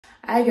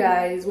Hi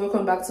guys,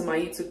 welcome back to my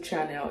YouTube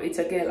channel. It's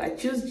a girl, I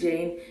choose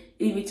Jane.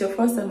 If it's your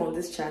first time on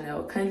this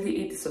channel, kindly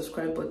hit the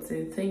subscribe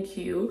button. Thank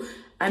you.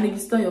 And if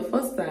it's not your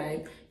first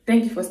time,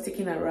 thank you for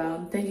sticking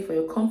around. Thank you for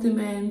your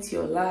compliments,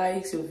 your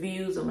likes, your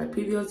views on my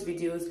previous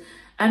videos,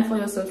 and for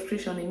your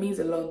subscription. It means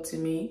a lot to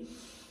me.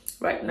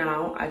 Right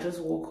now, I just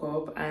woke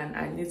up and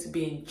I need to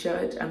be in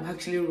church. I'm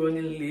actually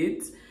running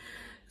late,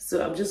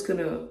 so I'm just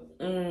gonna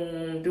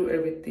do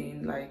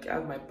everything, like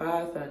have my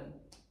bath and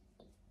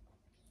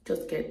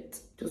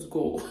just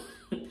go.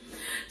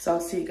 So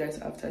I'll see you guys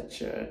after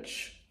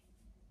church.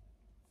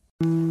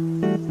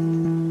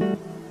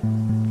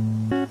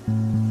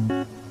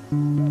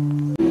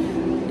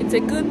 It's a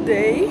good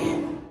day.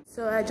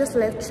 So I just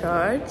left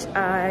church.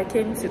 I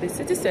came to the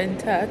city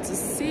center to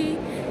see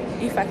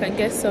if I can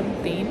get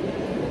something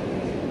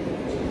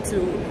to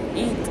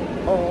eat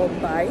or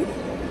buy.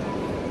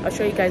 I'll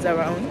show you guys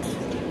around.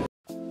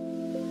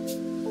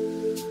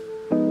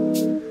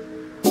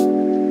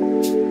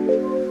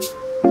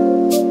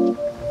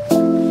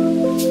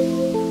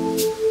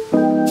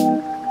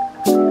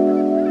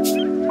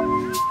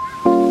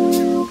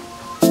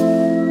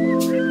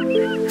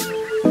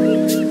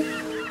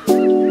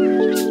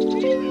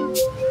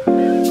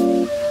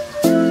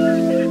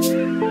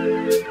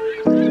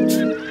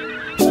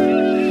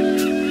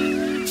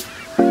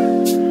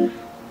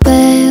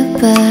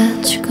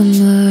 지금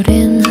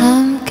우린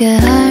함께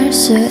할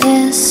수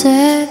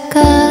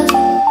있을까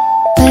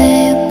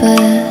Baby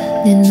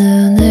네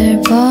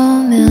눈을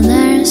보면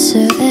알 수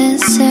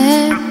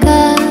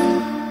있을까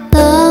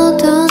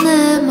너도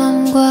내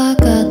맘과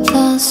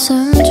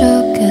같았으면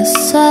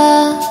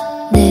좋겠어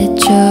네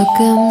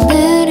조금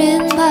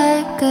느린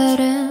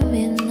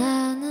발걸음이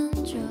나는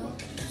좋아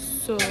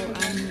So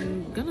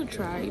I'm gonna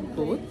try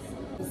both.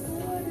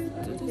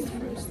 Do this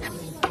first.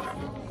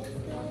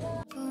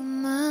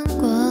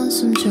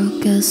 꿨으면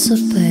좋겠어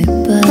baby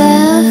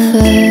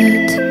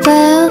Barefoot,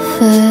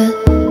 barefoot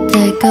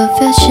Take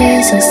off your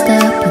shoes and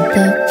stop at the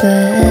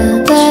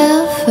bed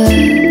Barefoot,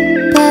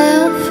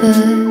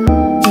 barefoot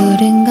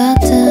우린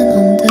같은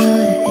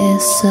온도에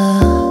있어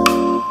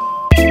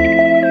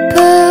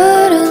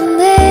푸른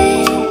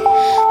네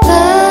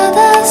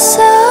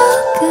바닷속은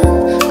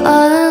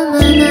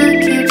얼마나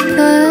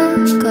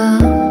깊을까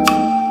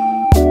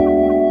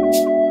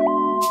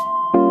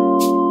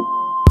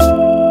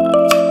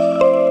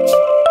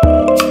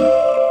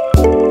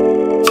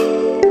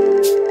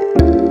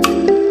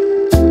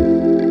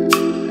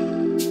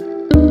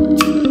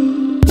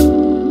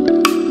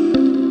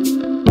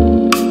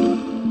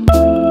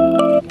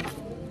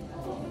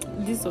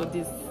This or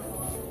this?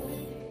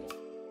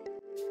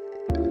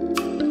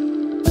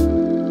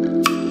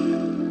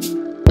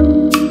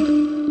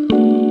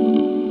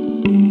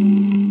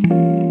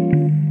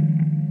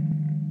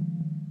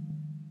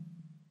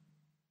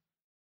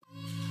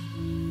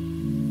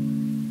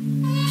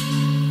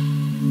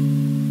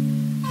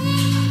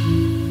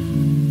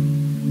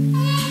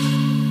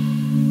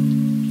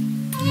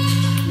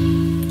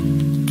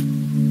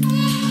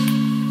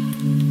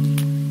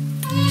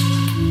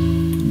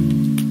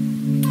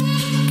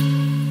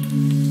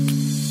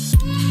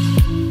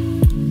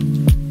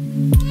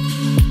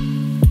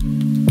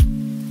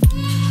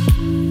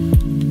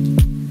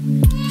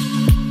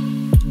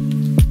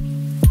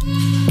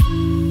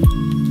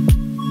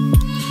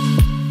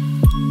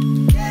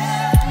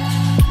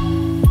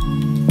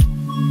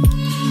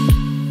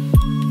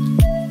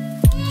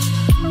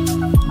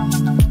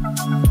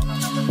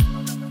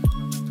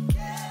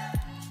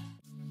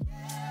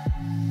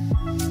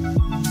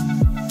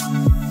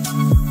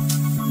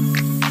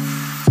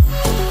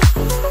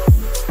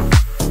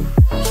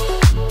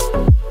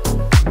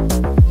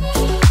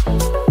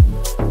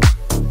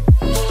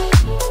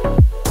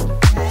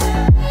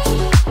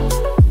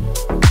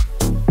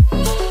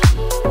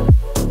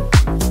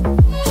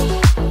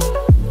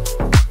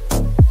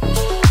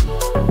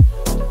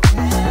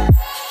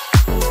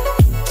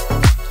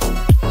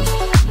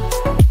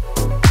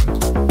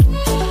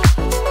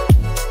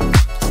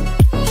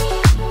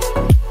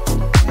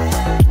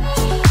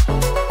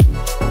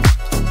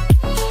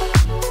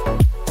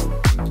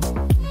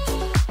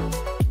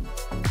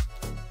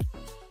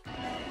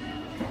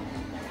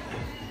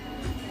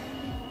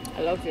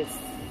 I love it.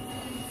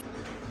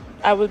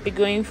 I will be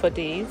going for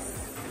this.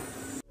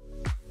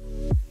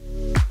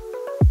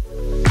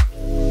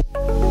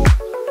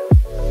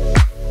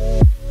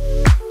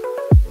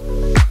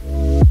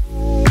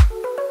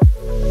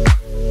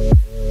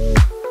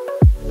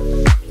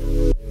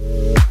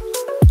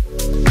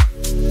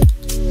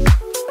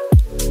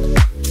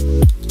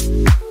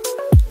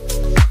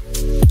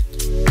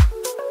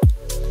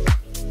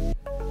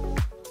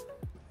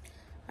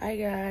 Hi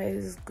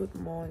guys, good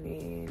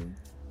morning.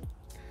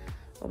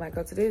 Oh my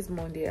god, today is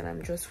Monday and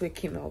I'm just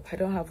waking up. I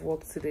don't have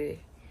work today.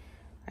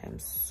 I am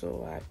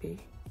so happy.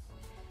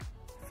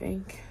 I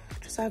think I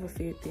just have a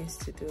few things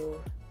to do.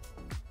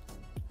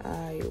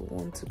 I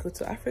want to go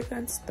to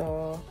African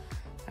store.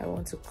 I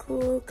want to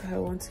cook. I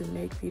want to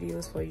make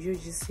videos for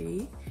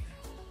UGC.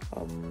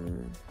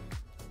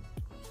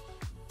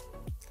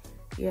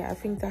 yeah, I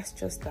think that's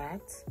just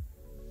that.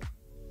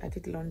 I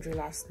did laundry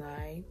last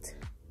night.